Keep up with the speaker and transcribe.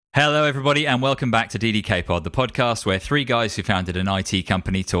Hello, everybody, and welcome back to DDK Pod, the podcast where three guys who founded an IT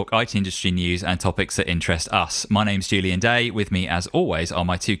company talk IT industry news and topics that interest us. My name's Julian Day. With me, as always, are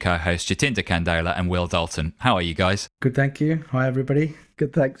my two co-hosts, Jatinder Kandola and Will Dalton. How are you guys? Good, thank you. Hi, everybody.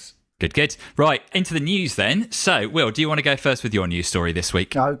 Good, thanks. Good. Right, into the news then. So, Will, do you want to go first with your news story this week?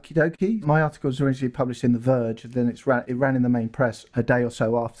 Okie dokie. My article was originally published in The Verge, and then it ran in the main press a day or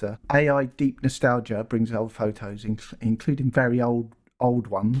so after. AI deep nostalgia brings old photos, including very old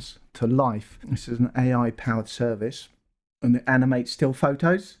ones, to life. This is an AI-powered service, and it animates still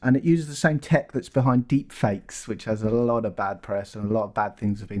photos, and it uses the same tech that's behind deep fakes, which has a lot of bad press and a lot of bad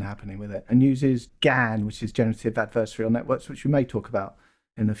things have been happening with it, and uses GAN, which is generative adversarial networks, which we may talk about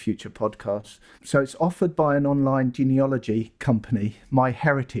in a future podcast. So it's offered by an online genealogy company,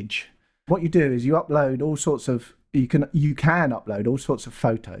 MyHeritage. What you do is you upload all sorts of you can upload all sorts of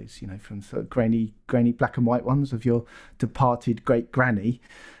photos, from sort of grainy black and white ones of your departed great granny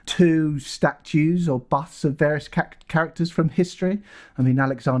to statues or busts of various characters from history. I mean,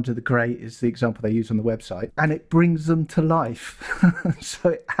 Alexander the Great is the example they use on the website, and it brings them to life.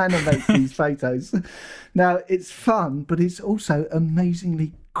 So it animates these photos. Now, it's fun, but it's also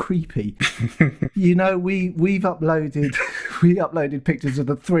amazingly creepy. We uploaded pictures of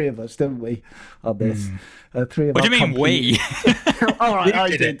the three of us, didn't we, on this? Three of what our do you mean we? All right,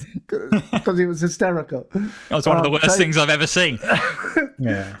 I did, because it was hysterical. That was one of the worst things I've ever seen.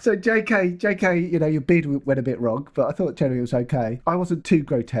 Yeah. So JK, your beard went a bit wrong, but I thought generally it was okay. I wasn't too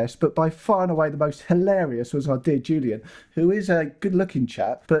grotesque, but by far and away the most hilarious was our dear Julian, who is a good-looking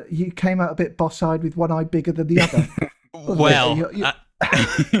chap, but you came out a bit boss-eyed with one eye bigger than the other. Well,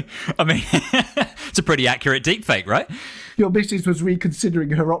 I mean, it's a pretty accurate deepfake, right? Your missus was reconsidering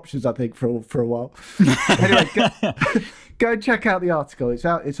her options, I think, for a while. Anyway, go and check out the article. It's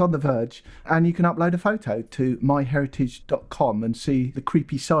on The Verge, and you can upload a photo to myheritage.com and see the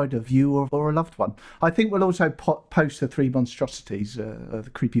creepy side of you or a loved one. I think we'll also post the three monstrosities, the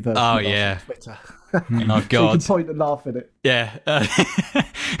creepy version on Twitter. Oh, God. So you can point and laugh at it. Yeah.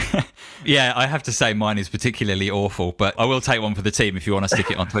 Yeah, I have to say mine is particularly awful, but I will take one for the team if you want to stick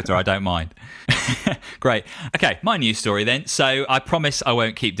it on Twitter. I don't mind. Great. Okay, my news story then. So I promise I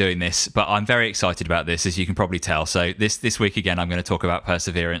won't keep doing this, but I'm very excited about this, as you can probably tell. So this week again, I'm going to talk about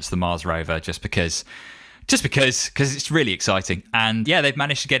Perseverance, the Mars rover, just because it's really exciting. And yeah, they've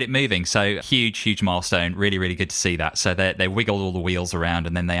managed to get it moving. So huge milestone. Really, really good to see that. So they wiggled all the wheels around,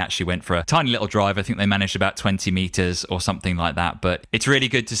 and then they actually went for a tiny little drive. I think they managed about 20 meters or something like that. But it's really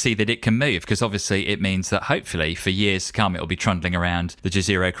good to see that it can move, because obviously it means that hopefully for years to come, it'll be trundling around the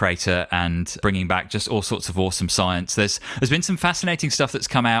Jezero crater and bringing back just all sorts of awesome science. There's been some fascinating stuff that's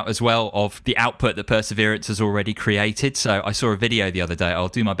come out as well of the output that Perseverance has already created. So I saw a video the other day. I'll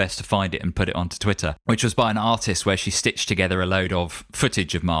do my best to find it and put it onto Twitter, which was by an artist where she stitched together a load of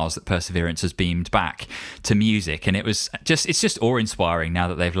footage of Mars that Perseverance has beamed back to music, and it's just awe-inspiring now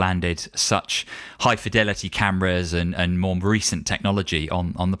that they've landed such high fidelity cameras and more recent technology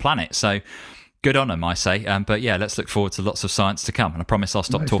on the planet. So good on them, I say. But yeah, let's look forward to lots of science to come, and I promise I'll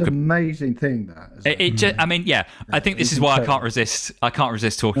stop talking. It's an amazing thing, that. I think this is why I can't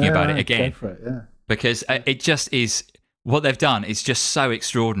resist talking about it again. Go for it, yeah. Because it just is. What they've done is just so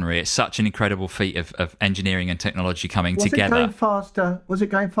extraordinary. It's such an incredible feat of engineering and technology coming together. Was it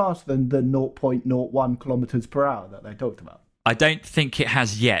going faster than the 0.01 kilometers per hour that they talked about? I don't think it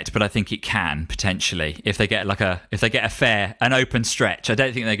has yet, but I think it can potentially if they get an open stretch. I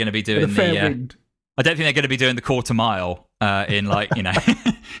don't think they're going to be doing wind. I don't think they're going to be doing the quarter mile in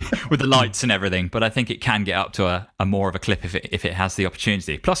with the lights and everything, but I think it can get up to a more of a clip if it has the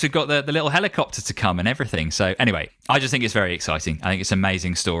opportunity. Plus, we've got the little helicopter to come and everything. So anyway, I just think it's very exciting. I think it's an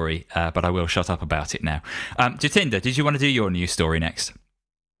amazing story, but I will shut up about it now. Jatinder, did you want to do your news story next?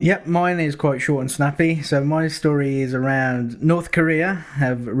 Yep, mine is quite short and snappy. So my story is around North Korea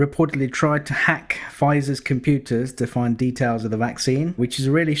have reportedly tried to hack Pfizer's computers to find details of the vaccine, which is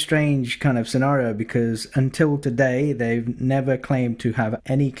a really strange kind of scenario because until today, they've never claimed to have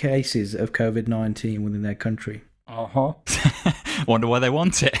any cases of COVID-19 within their country. Wonder why they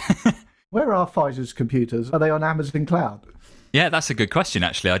want it. Where are Pfizer's computers? Are they on Amazon Cloud? Yeah, that's a good question,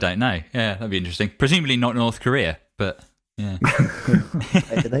 actually. I don't know. Yeah, that'd be interesting. Presumably not North Korea, but... yeah.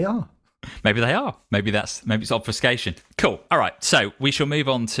 Maybe they are. Maybe they are. Maybe it's obfuscation. Cool. All right. So we shall move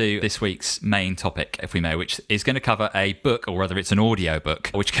on to this week's main topic, if we may, which is going to cover a book, or rather it's an audio book,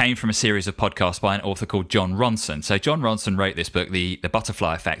 which came from a series of podcasts by an author called Jon Ronson. So Jon Ronson wrote this book, The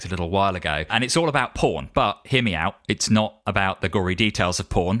Butterfly Effect, a little while ago, and it's all about porn. But hear me out. It's not not about the gory details of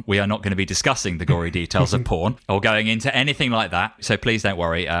porn. We are not going to be discussing the gory details of porn or going into anything like that. So please don't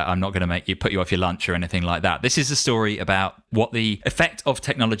worry. I'm not going to put you off your lunch or anything like that. This is a story about what the effect of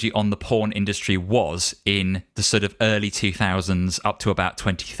technology on the porn industry was in the sort of early 2000s up to about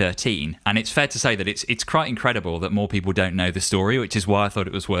 2013. And it's fair to say that it's quite incredible that more people don't know the story, which is why I thought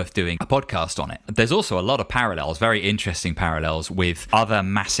it was worth doing a podcast on it. There's also a lot of parallels, very interesting parallels with other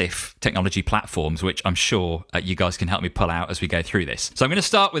massive technology platforms, which I'm sure you guys can help me pull out as we go through this. So I'm going to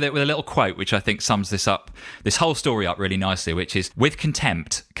start with a little quote, which I think sums this whole story up really nicely, which is, "With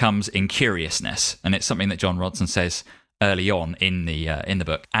contempt comes incuriousness." And it's something that John Ronson says early on in the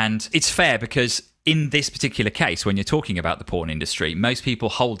book. And it's fair because in this particular case, when you're talking about the porn industry, most people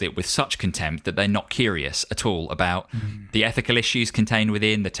hold it with such contempt that they're not curious at all about the ethical issues contained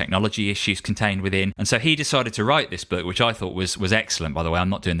within, the technology issues contained within. And so he decided to write this book, which I thought was excellent, by the way. I'm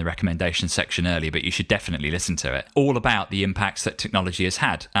not doing the recommendation section early, but you should definitely listen to it. All about the impacts that technology has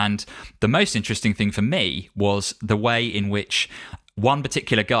had. And the most interesting thing for me was the way in which one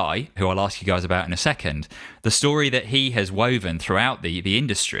particular guy, who I'll ask you guys about in a second, the story that he has woven throughout the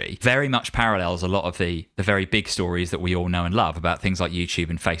industry very much parallels a lot of the very big stories that we all know and love about things like YouTube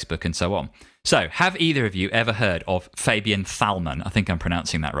and Facebook and so on. So, have either of you ever heard of Fabian Thalmann? I think I'm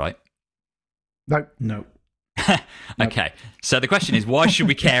pronouncing that right. No. Okay, so the question is, why should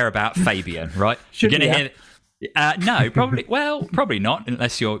we care about Fabian, right? Should You're we? going to hear... No, probably. Well, probably not,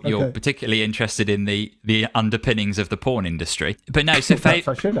 unless you're particularly interested in the underpinnings of the porn industry. But no, so Perhaps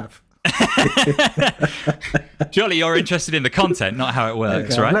I should have. Surely you're interested in the content, not how it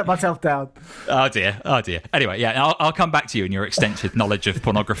works, Okay, right? I'll let myself down. Oh dear. Anyway, yeah, I'll come back to you and your extensive knowledge of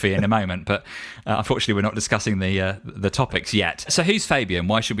pornography in a moment, but unfortunately we're not discussing the topics yet. So who's Fabian?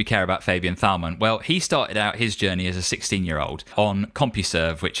 Why should we care about Fabian Thalmann? Well, he started out his journey as a 16-year-old on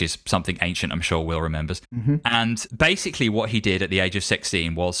CompuServe, which is something ancient, I'm sure Will remembers. Mm-hmm. And basically what he did at the age of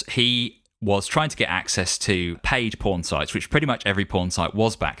 16 was he was trying to get access to paid porn sites, which pretty much every porn site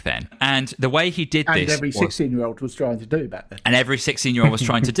was back then. And the way he did this... And every 16-year-old was trying to do back then. And every 16-year-old was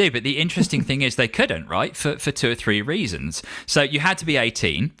trying to do. But the interesting thing is they couldn't, right? For 2 or 3 reasons. So you had to be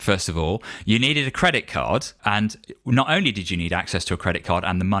 18, first of all. You needed a credit card. And not only did you need access to a credit card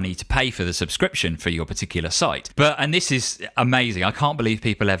and the money to pay for the subscription for your particular site, and this is amazing. I can't believe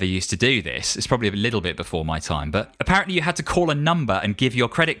people ever used to do this. It's probably a little bit before my time. But apparently you had to call a number and give your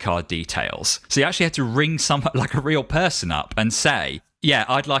credit card details. So you actually had to ring someone, like a real person, up and say, "Yeah,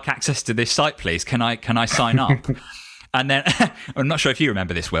 I'd like access to this site, please. Can I sign up?" And then I'm not sure if you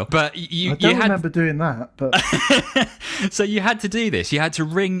remember this, Will, but I don't remember doing that. But so you had to do this. You had to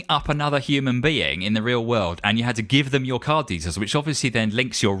ring up another human being in the real world, and you had to give them your card details, which obviously then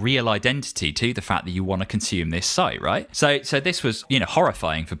links your real identity to the fact that you want to consume this site, right? So this was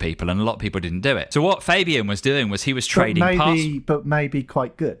horrifying for people, and a lot of people didn't do it. So what Fabian was doing was he was trading but maybe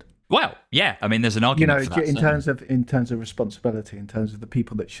quite good. Well, yeah. I mean, there's an argument for that. in terms of responsibility, in terms of the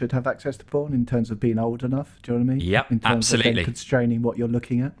people that should have access to porn, in terms of being old enough. Do you know what I mean? Yep, in terms absolutely. Of then constraining what you're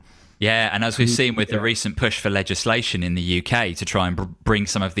looking at. Yeah, and as we've seen with the recent push for legislation in the UK to try and bring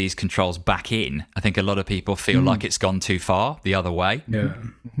some of these controls back in, I think a lot of people feel like it's gone too far the other way. Yeah.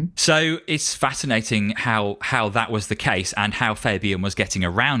 Mm-hmm. So it's fascinating how that was the case and how Fabian was getting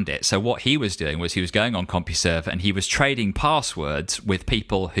around it. So what he was doing was he was going on CompuServe and he was trading passwords with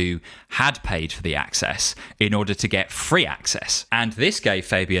people who had paid for the access in order to get free access. And this gave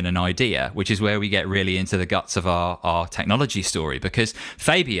Fabian an idea, which is where we get really into the guts of our technology story, because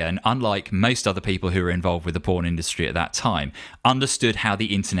Fabian, unlike most other people who were involved with the porn industry at that time, understood how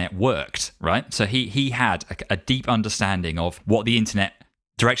the internet worked, right? So he had a deep understanding of what the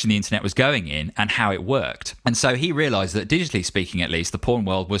direction the internet was going in and how it worked. And so he realized that, digitally speaking at least, the porn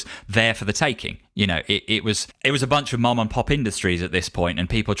world was there for the taking. It was a bunch of mom and pop industries at this point, and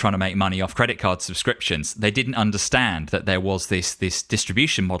people trying to make money off credit card subscriptions. They didn't understand that there was this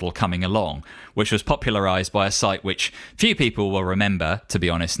distribution model coming along, which was popularized by a site which few people will remember, to be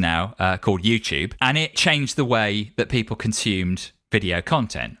honest now, called YouTube. And it changed the way that people consumed video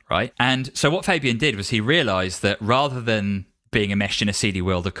content, right? And so what Fabian did was he realized that rather than being enmeshed in a seedy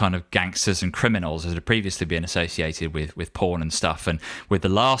world of kind of gangsters and criminals as had previously been associated with porn and stuff, and with the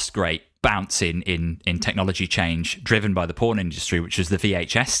last great bounce in technology change driven by the porn industry, which was the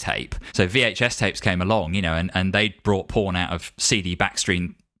VHS tape. So VHS tapes came along, and they brought porn out of seedy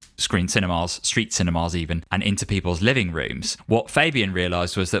backstream screen cinemas, street cinemas even, and into people's living rooms. What Fabian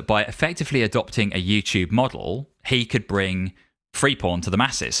realized was that by effectively adopting a YouTube model, he could bring free porn to the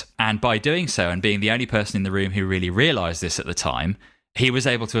masses. And by doing so, and being the only person in the room who really realized this at the time, he was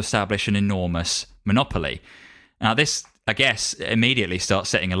able to establish an enormous monopoly. Now, this I guess, immediately start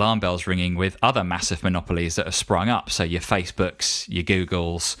setting alarm bells ringing with other massive monopolies that have sprung up. So your Facebooks, your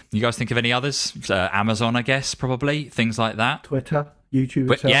Googles. You guys think of any others? Amazon, I guess, probably. Things like that. Twitter, YouTube.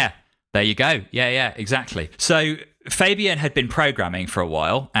 But yeah, there you go. Yeah, exactly. So Fabian had been programming for a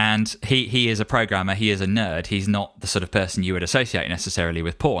while, and he is a programmer. He is a nerd. He's not the sort of person you would associate necessarily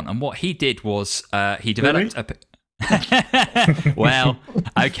with porn. And what he did was he developed well,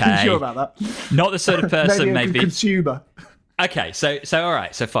 okay. You sure about that? Not the sort of person maybe a consumer. Okay, so all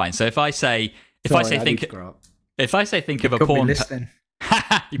right, so fine. So if I say think of a porn.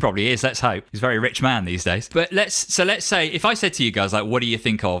 He probably is. Let's hope. He's a very rich man these days. But let's say if I said to you guys, like, what do you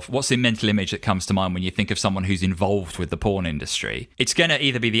think of? What's the mental image that comes to mind when you think of someone who's involved with the porn industry? It's going to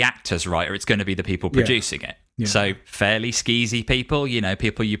either be the actors, right, or it's going to be the people producing it. Yeah. So fairly skeezy people,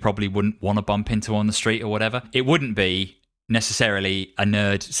 people you probably wouldn't want to bump into on the street or whatever. It wouldn't be necessarily a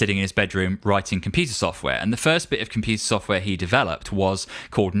nerd sitting in his bedroom writing computer software. And the first bit of computer software he developed was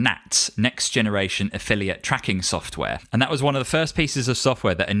called NATS, Next Generation Affiliate Tracking Software. And that was one of the first pieces of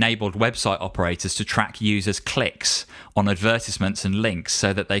software that enabled website operators to track users' clicks on advertisements and links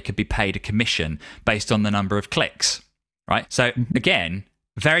so that they could be paid a commission based on the number of clicks, right? So again,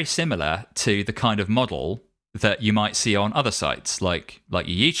 very similar to the kind of model that you might see on other sites like your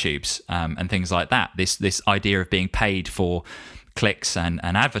YouTubes and things like that. This idea of being paid for clicks and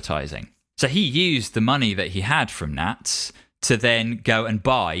advertising. So he used the money that he had from Nats to then go and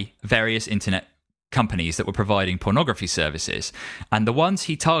buy various internet companies that were providing pornography services. And the ones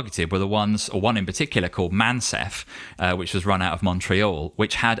he targeted were the ones, or one in particular called Mansef, which was run out of Montreal,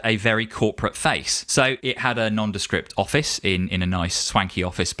 which had a very corporate face. So it had a nondescript office in a nice swanky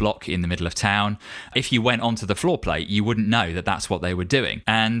office block in the middle of town. If you went onto the floor plate, you wouldn't know that that's what they were doing.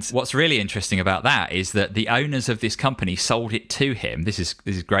 And what's really interesting about that is that the owners of this company sold it to him. This is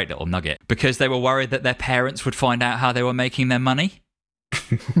a great little nugget, because they were worried that their parents would find out how they were making their money.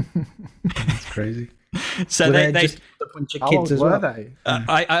 That's crazy. So they just a bunch of kids as well. They?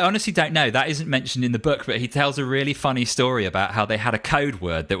 I honestly don't know. That isn't mentioned in the book, but he tells a really funny story about how they had a code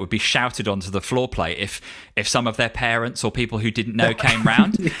word that would be shouted onto the floor plate if some of their parents or people who didn't know came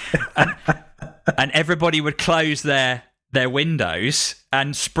round, and everybody would close their windows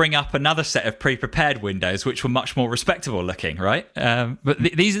and spring up another set of pre-prepared windows, which were much more respectable looking, right? But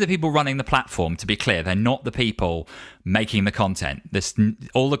these are the people running the platform, to be clear. They're not the people making the content.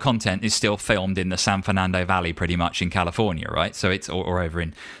 All the content is still filmed in the San Fernando Valley, pretty much in California, right? So it's or over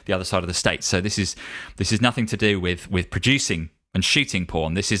in the other side of the state. So this is nothing to do with producing and shooting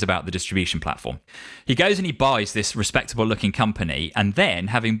porn. This is about the distribution platform. He goes and he buys this respectable looking company, and then,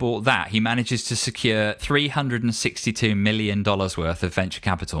 having bought that, he manages to secure $362 million worth of venture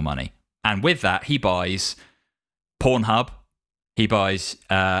capital money. And with that, he buys Pornhub, he buys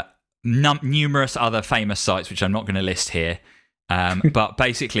numerous other famous sites, which I'm not going to list here, but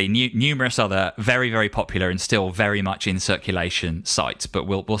basically numerous other very, very popular and still very much in circulation sites. But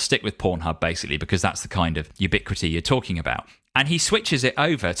we'll stick with Pornhub, basically, because that's the kind of ubiquity you're talking about. And he switches it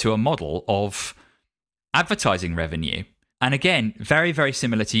over to a model of advertising revenue. And again, very, very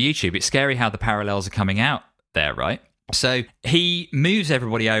similar to YouTube. It's scary how the parallels are coming out there, right? So he moves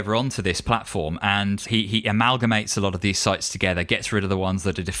everybody over onto this platform, and he amalgamates a lot of these sites together, gets rid of the ones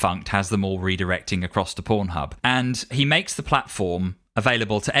that are defunct, has them all redirecting across to Pornhub. And he makes the platform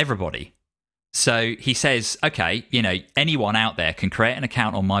available to everybody. So he says, okay, anyone out there can create an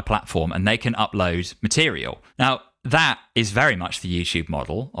account on my platform and they can upload material. Now, that is very much the YouTube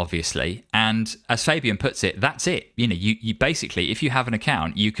model, obviously. And as Fabian puts it, that's it. You basically, if you have an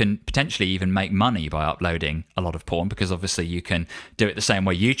account, you can potentially even make money by uploading a lot of porn, because obviously you can do it the same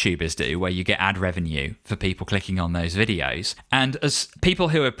way YouTubers do, where you get ad revenue for people clicking on those videos. And as people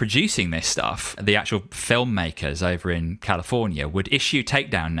who are producing this stuff, the actual filmmakers over in California would issue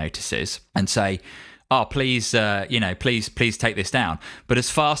takedown notices and say, oh, please take this down. But as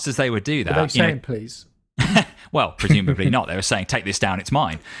fast as they would do that... Are they saying please? Well, presumably not. They were saying, take this down, it's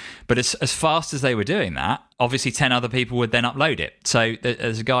mine. But as fast as they were doing that, obviously 10 other people would then upload it. So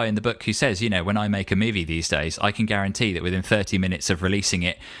there's a guy in the book who says, when I make a movie these days, I can guarantee that within 30 minutes of releasing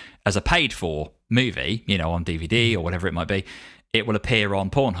it as a paid-for movie, on DVD or whatever it might be, it will appear on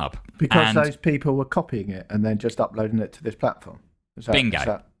Pornhub. Because those people were copying it and then just uploading it to this platform.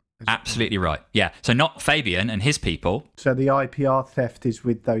 Bingo. Absolutely right. Yeah. So not Fabian and his people. So the IPR theft is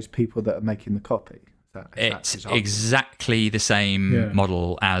with those people that are making the copy. It's exactly the same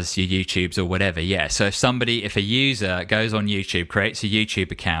model as your YouTubes or whatever. Yeah. So if a user goes on YouTube, creates a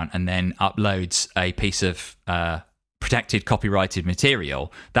YouTube account, and then uploads a piece of protected copyrighted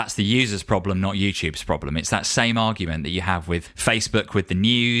material, that's the user's problem, not YouTube's problem. It's that same argument that you have with Facebook, with the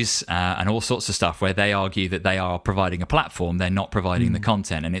news and all sorts of stuff, where they argue that they are providing a platform, they're not providing the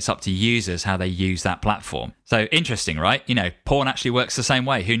content, and it's up to users how they use that platform. So interesting, right? Porn actually works the same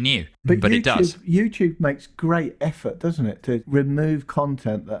way. Who knew? But it does. YouTube makes great effort, doesn't it, to remove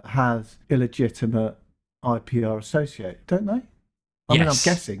content that has illegitimate IPR associated, don't they? I mean, I'm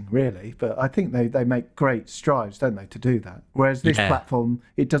guessing, really, but I think they make great strides, don't they, to do that? Whereas this platform,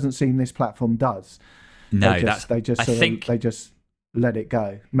 it doesn't seem this platform does. No, they just let it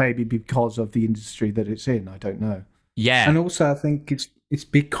go. Maybe because of the industry that it's in. I don't know. Yeah, and also I think it's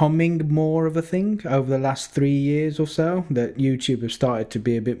becoming more of a thing over the last 3 years or so that YouTube have started to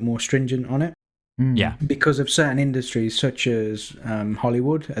be a bit more stringent on it. Yeah, because of certain industries, such as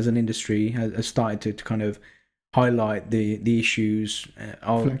Hollywood as an industry has started to kind of highlight the issues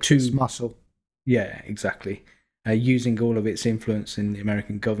of muscle. Yeah, exactly. Using all of its influence in the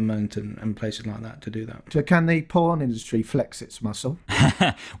American government and places like that to do that. So can the porn industry flex its muscle?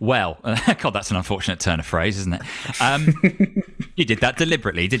 Well, God, that's an unfortunate turn of phrase, isn't it? You did that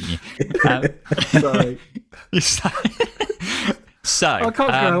deliberately, didn't you? Sorry. So I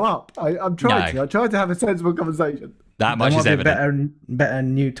can't grow up. I'm trying to. I tried to have a sensible conversation. That much is evident. Better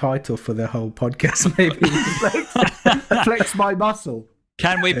new title for the whole podcast, maybe. Flex my muscle.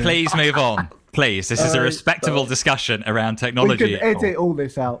 Can we please move on? Please, this is a respectable discussion around technology. We can edit all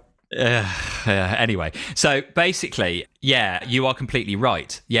this out. Anyway, so basically, you are completely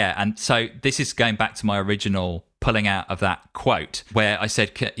right. Yeah, and so this is going back to my original pulling out of that quote where I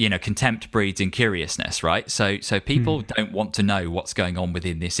said, contempt breeds incuriousness, right? So people don't want to know what's going on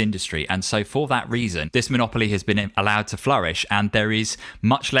within this industry. And so for that reason, this monopoly has been allowed to flourish, and there is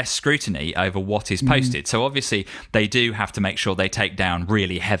much less scrutiny over what is posted. So obviously they do have to make sure they take down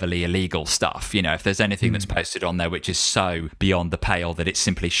really heavily illegal stuff. If there's anything that's posted on there which is so beyond the pale that it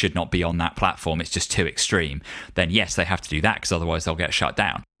simply should not be on that platform, it's just too extreme, then yes, they have to do that, because otherwise they'll get shut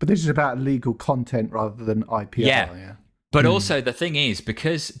down. But this is about legal content rather than IPR. Yeah. But also the thing is,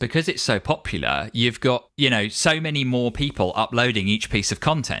 because it's so popular, you've got, so many more people uploading each piece of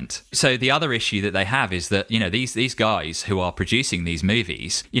content. So the other issue that they have is that, these guys who are producing these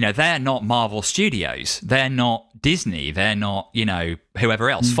movies, they're not Marvel Studios. They're not Disney. They're not, whoever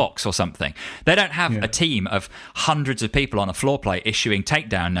else, Fox or something. They don't have a team of hundreds of people on a floor plate issuing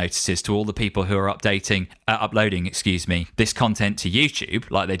takedown notices to all the people who are uploading, this content to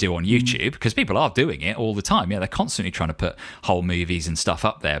YouTube, like they do on YouTube, because people are doing it all the time. Yeah, they're constantly trying to put whole movies and stuff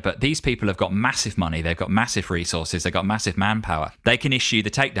up there. But these people have got massive money. They've got massive resources. They've got massive manpower. They can issue the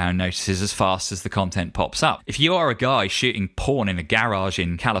takedown notices as fast as the content pops up. If you are a guy shooting porn in a garage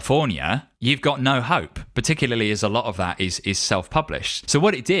in California, you've got no hope, particularly as a lot of that is self-published. So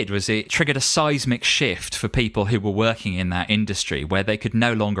what it did was it triggered a seismic shift for people who were working in that industry, where they could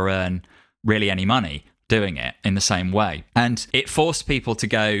no longer earn really any money doing it in the same way. And it forced people to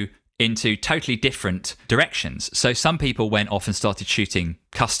go into totally different directions. So some people went off and started shooting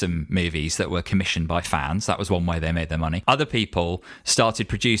custom movies that were commissioned by fans. That was one way they made their money. Other people started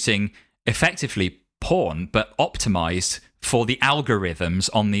producing effectively porn, but optimized for the algorithms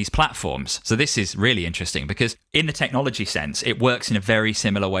on these platforms. So this is really interesting, because in the technology sense, it works in a very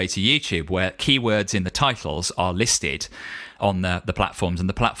similar way to YouTube, where keywords in the titles are listed on the platforms, and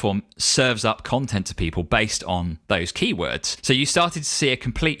the platform serves up content to people based on those keywords. So you started to see a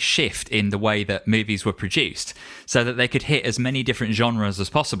complete shift in the way that movies were produced, so that they could hit as many different genres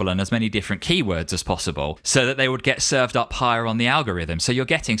as possible and as many different keywords as possible, so that they would get served up higher on the algorithm. So you're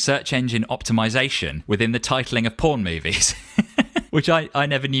getting search engine optimization within the titling of porn movies. Which I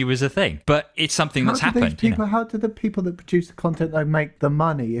never knew was a thing, but it's something that's happened. How do the people that produce the content though make the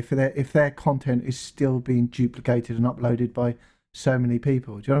money if their content is still being duplicated and uploaded by so many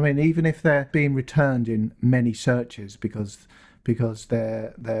people? Do you know what I mean? Even if they're being returned in many searches because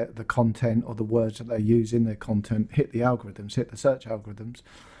the content or the words that they use in their content hit the search algorithms,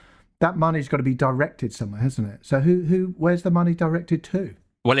 that money's got to be directed somewhere, hasn't it? So where's the money directed to?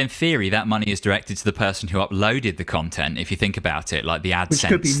 Well, in theory, that money is directed to the person who uploaded the content, if you think about it, like the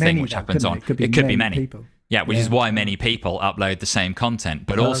AdSense thing, which happens on. It could be many people. Yeah, which is why many people upload the same content.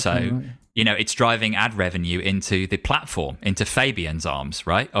 But also, it's driving ad revenue into the platform, into Fabian's arms,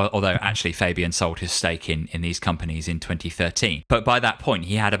 right? Although actually Fabian sold his stake in these companies in 2013. But by that point,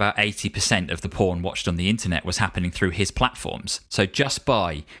 he had about 80% of the porn watched on the internet was happening through his platforms. So just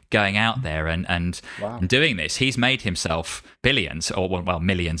by going out there and doing this, he's made himself billions, or well,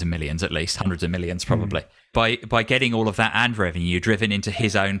 millions and millions at least, hundreds of millions probably, by getting all of that ad revenue driven into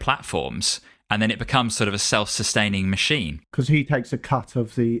his own platforms. and then it becomes sort of a self-sustaining machine. Because he takes a cut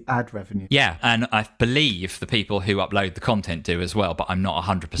of the ad revenue. Yeah, and I believe the people who upload the content do as well, but I'm not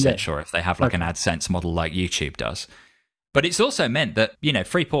 100% sure if they have like an AdSense model like YouTube does. But it's also meant that,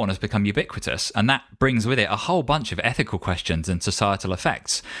 free porn has become ubiquitous, and that brings with it a whole bunch of ethical questions and societal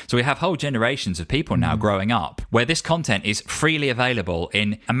effects. So we have whole generations of people now growing up where this content is freely available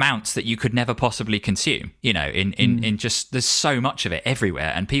in amounts that you could never possibly consume. In just, there's so much of it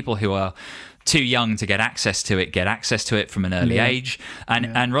everywhere, and people who are too young to get access to it from an early age. And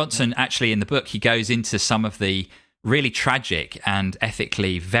Ronson, actually, in the book, he goes into some of the really tragic and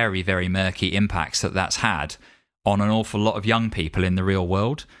ethically very, very murky impacts that's had on an awful lot of young people in the real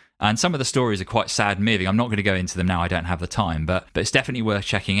world. And some of the stories are quite sad and moving. I'm not going to go into them now, I don't have the time, but it's definitely worth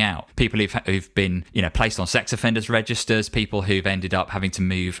checking out. People who've been placed on sex offenders registers, people who've ended up having to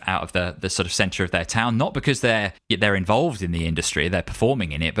move out of the sort of centre of their town, not because they're involved in the industry, they're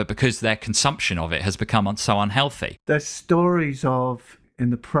performing in it, but because their consumption of it has become so unhealthy. There's stories in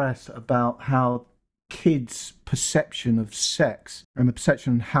the press about how kids' perception of sex and the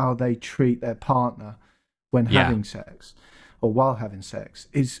perception of how they treat their partner when having sex or while having sex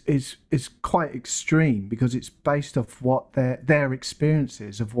is quite extreme, because it's based off what their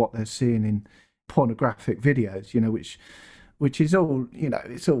experiences of what they're seeing in pornographic videos, which is all,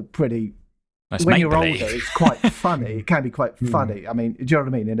 it's all pretty. That's when you're older, it's quite funny. It can be quite funny. I mean, do you know what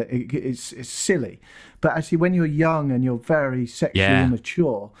I mean? And it's silly. But actually, when you're young and you're very sexually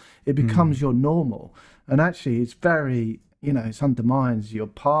immature, it becomes your normal. And actually, it's very, it undermines your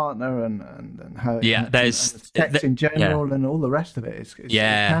partner and how there's and sex in general and all the rest of it. It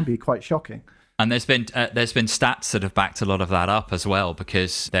can be quite shocking. And there's been stats that have backed a lot of that up as well,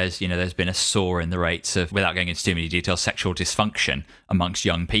 because there's been a soar in the rates of, without going into too many details, sexual dysfunction amongst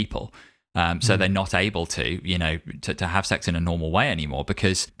young people. So they're not able to have sex in a normal way anymore,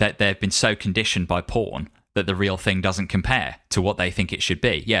 because they've been so conditioned by porn that the real thing doesn't compare to what they think it should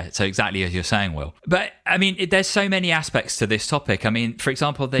be. Yeah, so exactly as you're saying, Will. But I mean, there's so many aspects to this topic. I mean, for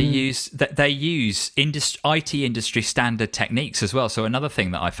example, they use IT industry standard techniques as well. So another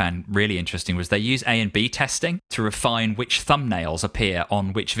thing that I found really interesting was they use A and B testing to refine which thumbnails appear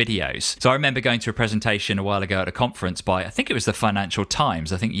on which videos. So I remember going to a presentation a while ago at a conference by, I think it was the Financial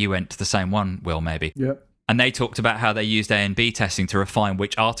Times. I think you went to the same one, Will, maybe. Yep. And they talked about how they used A and B testing to refine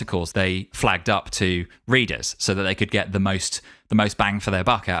which articles they flagged up to readers so that they could get the most bang for their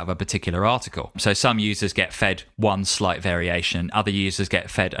buck out of a particular article. So some users get fed one slight variation, other users get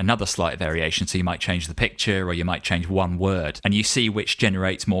fed another slight variation. So you might change the picture or you might change one word, and you see which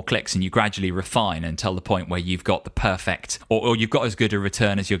generates more clicks, and you gradually refine until the point where you've got the perfect, or you've got as good a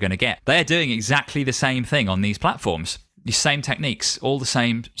return as you're going to get. They're doing exactly the same thing on these platforms. The same techniques, all the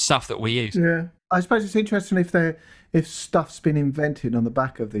same stuff that we use. Yeah. I suppose it's interesting if stuff's been invented on the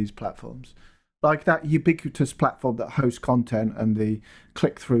back of these platforms, like that ubiquitous platform that hosts content and the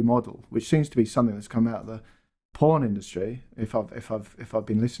click-through model, which seems to be something that's come out of the porn industry, if I've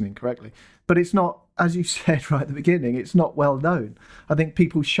been listening correctly. But it's not, as you said right at the beginning, it's not well known. I think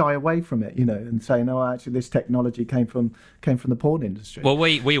people shy away from it, and say, no, actually, this technology came from the porn industry. Well,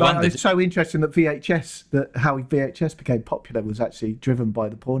 we wondered. It's so interesting that how VHS became popular was actually driven by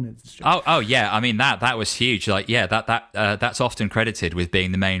the porn industry. Oh yeah, I mean that was huge. Like, that's often credited with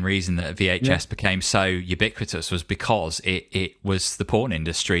being the main reason that VHS became so ubiquitous, was because it was the porn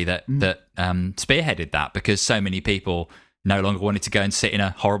industry that spearheaded that, because so many people no longer wanted to go and sit in a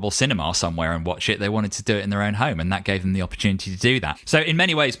horrible cinema somewhere and watch it. They wanted to do it in their own home, and that gave them the opportunity to do that. So in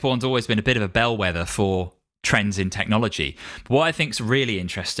many ways, porn's always been a bit of a bellwether for trends in technology. But what I think's really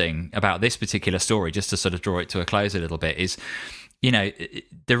interesting about this particular story, just to sort of draw it to a close a little bit, is,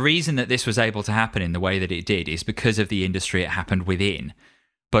 the reason that this was able to happen in the way that it did is because of the industry it happened within.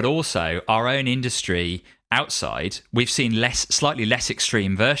 But also our own industry outside, we've seen slightly less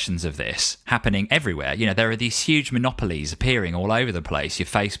extreme versions of this happening everywhere. There are these huge monopolies appearing all over the place. Your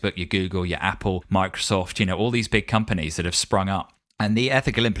Facebook, your Google, your Apple, Microsoft, all these big companies that have sprung up. And the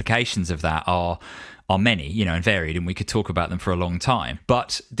ethical implications of that are many, and varied, and we could talk about them for a long time.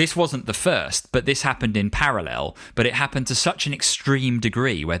 But this wasn't the first, but this happened in parallel, but it happened to such an extreme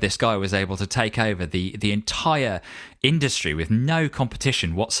degree where this guy was able to take over the entire industry with no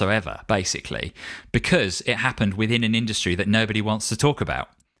competition whatsoever, basically, because it happened within an industry that nobody wants to talk about.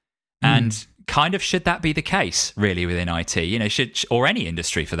 And kind of, should that be the case really within IT? Should, or any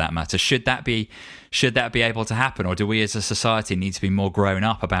industry for that matter, should that be able to happen, or do we as a society need to be more grown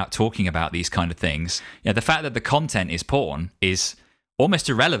up about talking about these kind of things? The fact that the content is porn is almost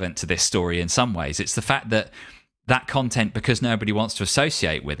irrelevant to this story in some ways. It's the fact that content, because nobody wants to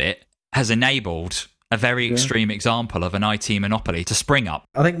associate with it, has enabled a very extreme example of an IT monopoly to spring up.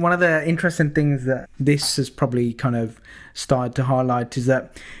 I think one of the interesting things that this has probably kind of started to highlight is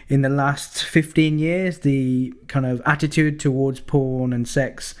that in the last 15 years, the kind of attitude towards porn and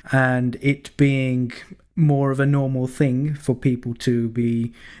sex and it being more of a normal thing for people to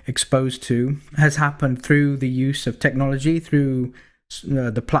be exposed to has happened through the use of technology, through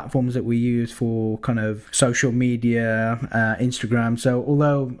the platforms that we use for kind of social media, Instagram. So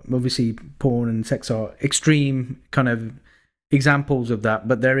although obviously porn and sex are extreme kind of examples of that,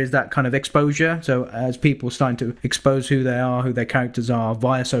 but there is that kind of exposure. So as people starting to expose who they are, who their characters are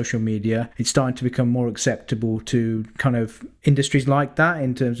via social media, it's starting to become more acceptable to kind of industries like that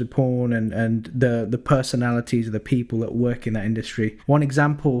in terms of porn and the personalities of the people that work in that industry. One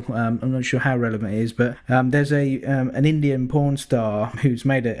example, I'm not sure how relevant it is, but there's an Indian porn star who's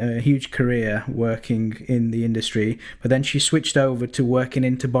made a huge career working in the industry, but then she switched over to working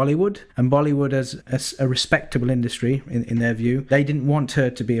into Bollywood, and Bollywood as a respectable industry in their view. They didn't want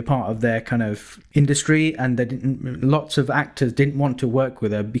her to be a part of their kind of industry, and lots of actors didn't want to work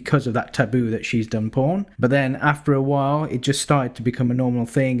with her because of that taboo that she's done porn. But then after a while, it just started to become a normal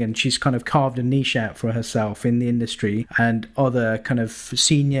thing, and she's kind of carved a niche out for herself in the industry, and other kind of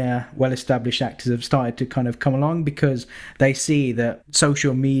senior, well-established actors have started to kind of come along because they see that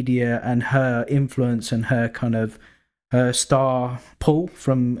social media and her influence and her kind of her star pull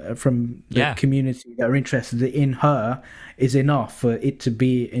from the community that are interested in her is enough for it to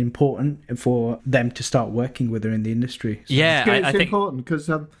be important for them to start working with her in the industry. So I think important because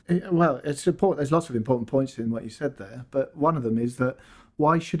it's important. There's lots of important points in what you said there, but one of them is that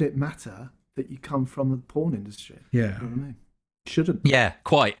why should it matter that you come from the porn industry? Yeah. You know what I mean? Shouldn't. Yeah,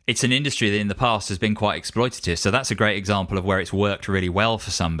 quite. It's an industry that in the past has been quite exploitative. So that's a great example of where it's worked really well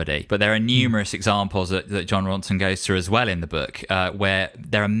for somebody. But there are numerous examples that Jon Ronson goes through as well in the book, where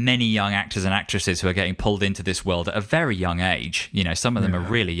there are many young actors and actresses who are getting pulled into this world at a very young age. You know, some of them are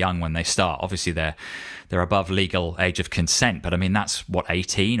really young when they start. Obviously, they're above legal age of consent, but I mean, that's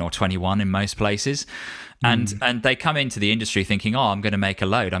 18 or 21 in most places. And they come into the industry thinking, oh, I'm going to make a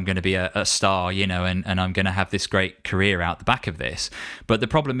load. I'm going to be a star, you know, and I'm going to have this great career out the back of this. But the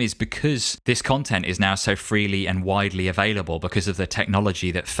problem is because this content is now so freely and widely available because of the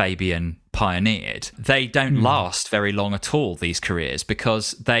technology that Fabian pioneered, they don't last very long at all, these careers,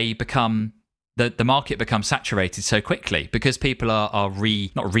 because they become... The market becomes saturated so quickly because people are not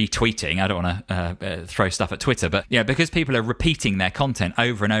retweeting. I don't want to throw stuff at Twitter, but yeah, because people are repeating their content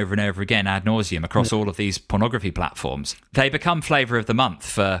over and over and over again ad nauseum across all of these pornography platforms. They become flavour of the month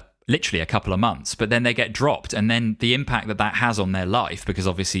for literally a couple of months, but then they get dropped, and then the impact that has on their life, because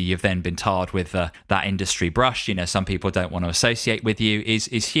obviously you've then been tarred with that industry brush. You know, some people don't want to associate with you is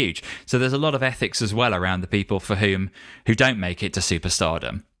huge. So there's a lot of ethics as well around the people who don't make it to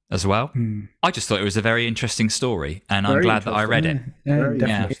superstardom as well. I just thought it was a very interesting story, and I'm glad that I read it. Yeah,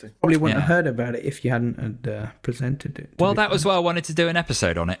 definitely. Probably wouldn't have heard about it if you hadn't presented it. Well, that was why I wanted to do an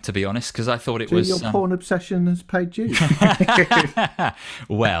episode on it, to be honest, because I thought it was... Your porn obsession has paid dues.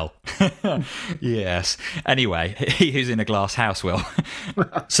 Well, yes. Anyway, he who's in a glass house will.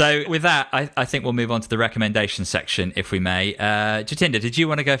 So with that, I think we'll move on to the recommendation section, if we may. Jatinder, did you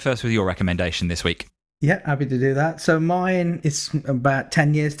want to go first with your recommendation this week? Yeah, happy to do that. So mine is about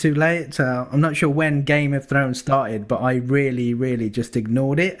 10 years too late. So I'm not sure when Game of Thrones started, but I really, really just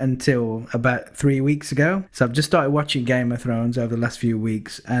ignored it until about 3 weeks ago. So I've just started watching Game of Thrones over the last few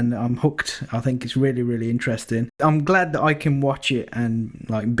weeks, and I'm hooked. I think it's really, really interesting. I'm glad that I can watch it and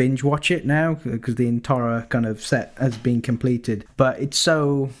like binge watch it now because the entire kind of set has been completed. But there's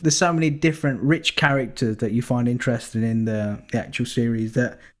so many different rich characters that you find interesting in the actual series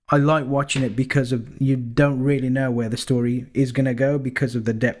that I like watching it because of you don't really know where the story is going to go because of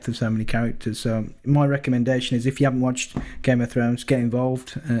the depth of so many characters. So my recommendation is if you haven't watched Game of Thrones, get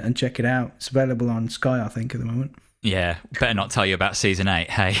involved and check it out. It's available on Sky, I think, at the moment. Yeah, better not tell you about season 8,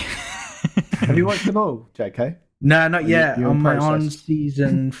 hey. Have you watched them all, JK? No, not yet. I'm on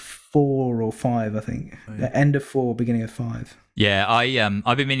season 4 or 5, I think. The end of 4, beginning of 5. Yeah,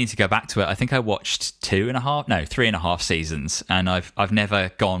 I've been meaning to go back to it. I think I watched 3.5 seasons, and I've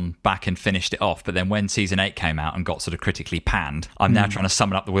never gone back and finished it off. But then when season 8 came out and got sort of critically panned, I'm now trying to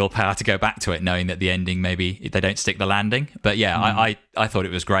summon up the willpower to go back to it, knowing that the ending maybe they don't stick the landing. But yeah, I thought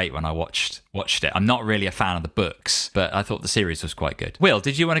it was great when I watched it. I'm not really a fan of the books, but I thought the series was quite good. Will,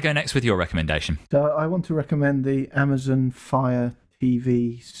 did you want to go next with your recommendation? So I want to recommend the Amazon Fire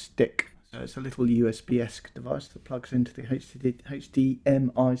TV Stick. So it's a little USB-esque device that plugs into the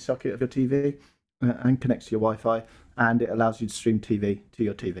HDMI socket of your TV. and connects to your Wi-Fi, and it allows you to stream TV to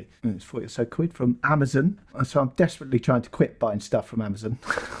your TV. And it's 40 or so quid from Amazon. So I'm desperately trying to quit buying stuff from Amazon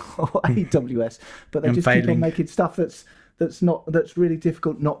or AWS, but they And just keep on failing. making stuff that's really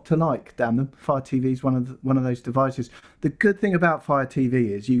difficult not to like. Damn them! Fire TV is one of those devices. The good thing about Fire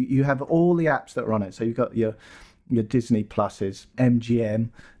TV is you have all the apps that are on it. So you've got your Disney Pluses, MGM,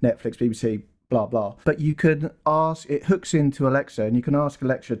 Netflix, BBC, blah blah. But you can ask, it hooks into Alexa, and you can ask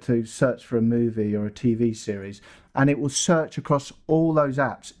Alexa to search for a movie or a TV series, and it will search across all those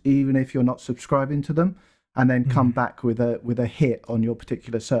apps, even if you're not subscribing to them, and then come back with a hit on your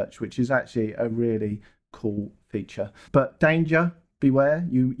particular search, which is actually a really cool feature. But danger, beware,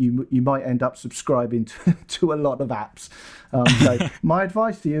 you might end up subscribing to a lot of apps. So my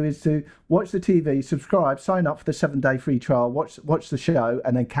advice to you is to watch the TV, subscribe, sign up for the 7-day free trial, watch the show,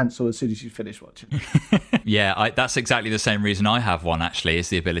 and then cancel as soon as you finish watching. Yeah, that's exactly the same reason I have one, actually, is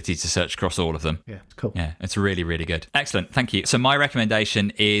the ability to search across all of them. Yeah, it's cool. Yeah, it's really, really good. Excellent, thank you. So my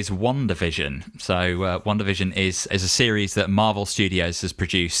recommendation is WandaVision. So WandaVision is a series that Marvel Studios has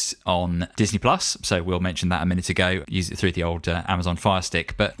produced on Disney+. So Will mentioned that a minute ago. Use it through the old Amazon Fire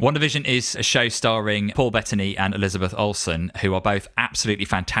Stick. But WandaVision is a show starring Paul Bettany and Elizabeth Olsen, who are both absolutely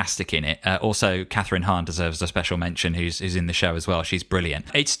fantastic in it. Also, Catherine Hahn deserves a special mention, who's in the show as well. She's brilliant.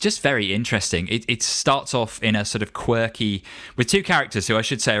 It's just very interesting. It starts off in a sort of quirky, with two characters who I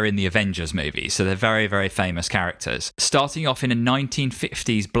should say are in the Avengers movies. So they're very, very famous characters. Starting off in a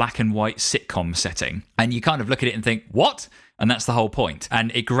 1950s black and white sitcom setting. And you kind of look at it and think, what? And that's the whole point.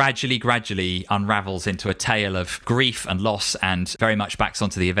 And it gradually unravels into a tale of grief and loss, and very much backs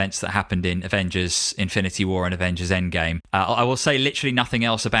onto the events that happened in Avengers Infinity War and Avengers Endgame. I will say literally nothing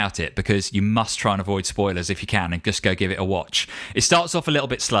else about it, because you must try and avoid spoilers if you can, and just go give it a watch. It starts off a little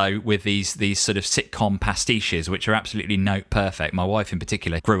bit slow with these sort of sitcom pastiches, which are absolutely note perfect. My wife in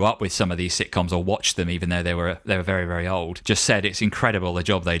particular grew up with some of these sitcoms, or watched them even though they were very, very old. Just said it's incredible the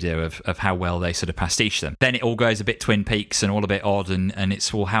job they do of how well they sort of pastiche them. Then it all goes a bit Twin Peaks and all a bit odd, and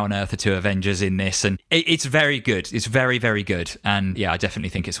it's, well, how on earth are two Avengers in this? And it's very good. It's very, very good. And yeah, I definitely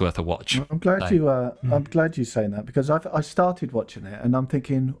think it's worth a watch. I'm glad you're saying that, because I started watching it and I'm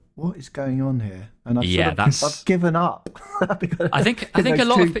thinking, what is going on here? And I've given up. I think a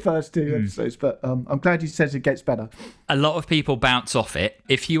lot of first two episodes, but I'm glad you said it gets better. A lot of people bounce off it.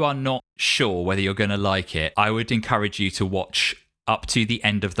 If you are not sure whether you're going to like it, I would encourage you to watch up to the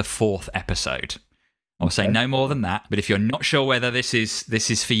end of the 4th episode. I'll say no more than that. But if you're not sure whether this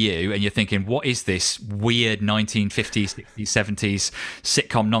is for you, and you're thinking, what is this weird 1950s, 60s, 70s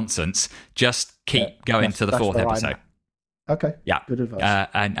sitcom nonsense, just keep going to the 4th episode. Okay. Yeah. Good advice.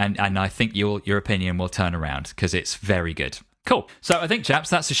 And I think your opinion will turn around, because it's very good. Cool. So I think,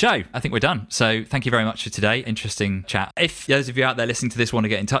 chaps, that's the show. I think we're done. So thank you very much for today. Interesting chat. If those of you out there listening to this want to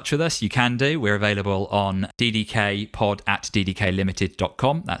get in touch with us, you can do. We're available on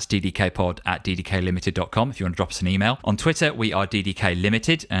ddkpod@ddklimited.com. That's ddkpod@ddklimited.com if you want to drop us an email. On Twitter, we are DDK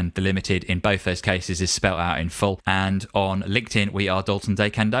Limited, and the limited in both those cases is spelt out in full. And on LinkedIn, we are Dalton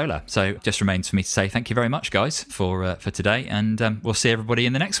Day Candola. So just remains for me to say thank you very much, guys, for today. And we'll see everybody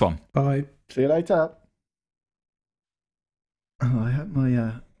in the next one. Bye. See you later. Oh, I hope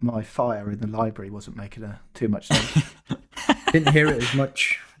my fire in the library wasn't making too much noise. Didn't hear it as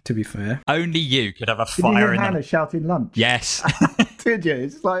much, to be fair. Only you could have a Did you fire hear in Hannah shouting lunch? Yes. Did you?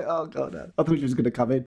 It's like, oh God, I thought she was going to come in.